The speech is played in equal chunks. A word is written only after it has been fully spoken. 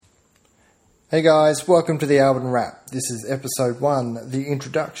Hey guys, welcome to the Alberton Wrap. This is episode 1, the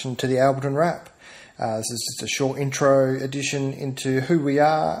introduction to the Alberton Wrap. This is just a short intro edition into who we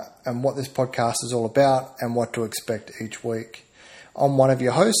are and what this podcast is all about and what to expect each week. I'm one of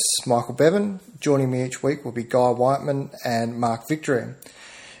your hosts, Michael Bevan. Joining me each week will be Guy Whiteman and Mark Victory.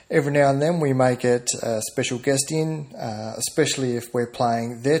 Every now and then we may get a special guest in, especially if we're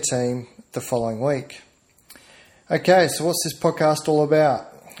playing their team the following week. Okay, so what's this podcast all about?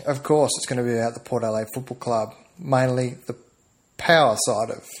 Of course, it's going to be about the Port Adelaide Football Club, mainly the power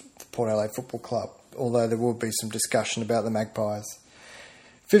side of the Port Adelaide Football Club, although there will be some discussion about the Magpies.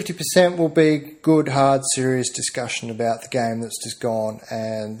 50% will be good, hard, serious discussion about the game that's just gone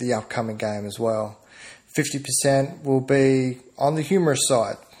and the upcoming game as well. 50% will be on the humorous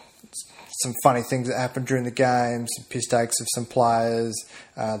side. Some funny things that happened during the game, some piss takes of some players.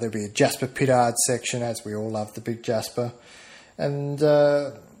 There'll be a Jasper Pittard section, as we all love the big Jasper. And,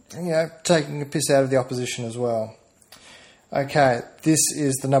 taking a piss out of the opposition as well. Okay, this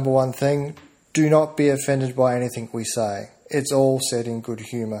is the number one thing. Do not be offended by anything we say. It's all said in good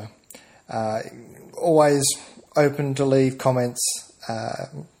humour. Always open to leave comments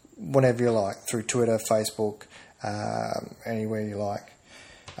whenever you like, through Twitter, Facebook, anywhere you like.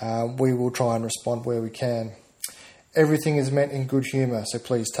 We will try and respond where we can. Everything is meant in good humour, so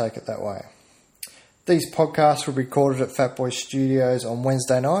please take it that way. These podcasts will be recorded at Fat Boy Studios on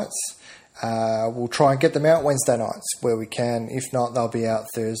Wednesday nights. We'll try and get them out Wednesday nights where we can. If not, they'll be out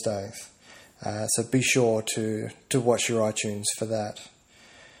Thursdays. So be sure to watch your iTunes for that.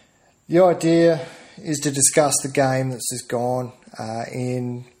 The idea is to discuss the game that's just gone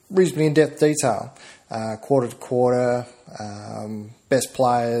in reasonably in-depth detail. Quarter to quarter, best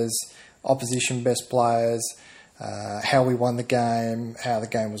players, opposition best players, how we won the game, how the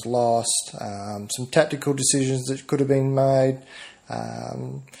game was lost, some tactical decisions that could have been made,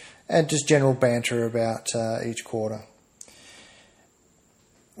 and just general banter about each quarter.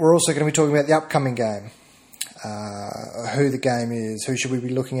 We're also going to be talking about the upcoming game, who the game is, who should we be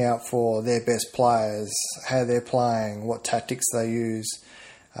looking out for, their best players, how they're playing, what tactics they use,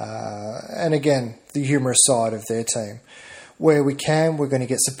 and again, the humorous side of their team. Where we can, we're going to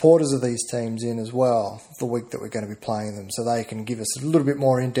get supporters of these teams in as well the week that we're going to be playing them, so they can give us a little bit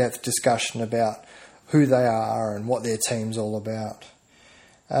more in-depth discussion about who they are and what their team's all about.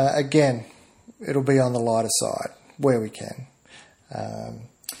 Again, it'll be on the lighter side, where we can.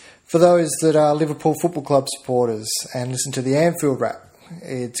 For those that are Liverpool Football Club supporters and listen to the Anfield Wrap,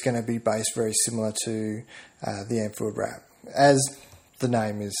 it's going to be based very similar to the Anfield Wrap, as the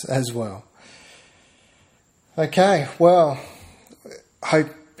name is as well. Okay, well, hope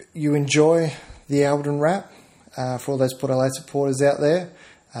you enjoy the Alberton Wrap for all those Port Adelaide supporters out there.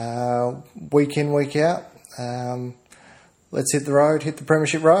 Week in, week out. Let's hit the road, hit the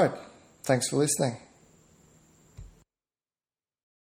Premiership road. Thanks for listening.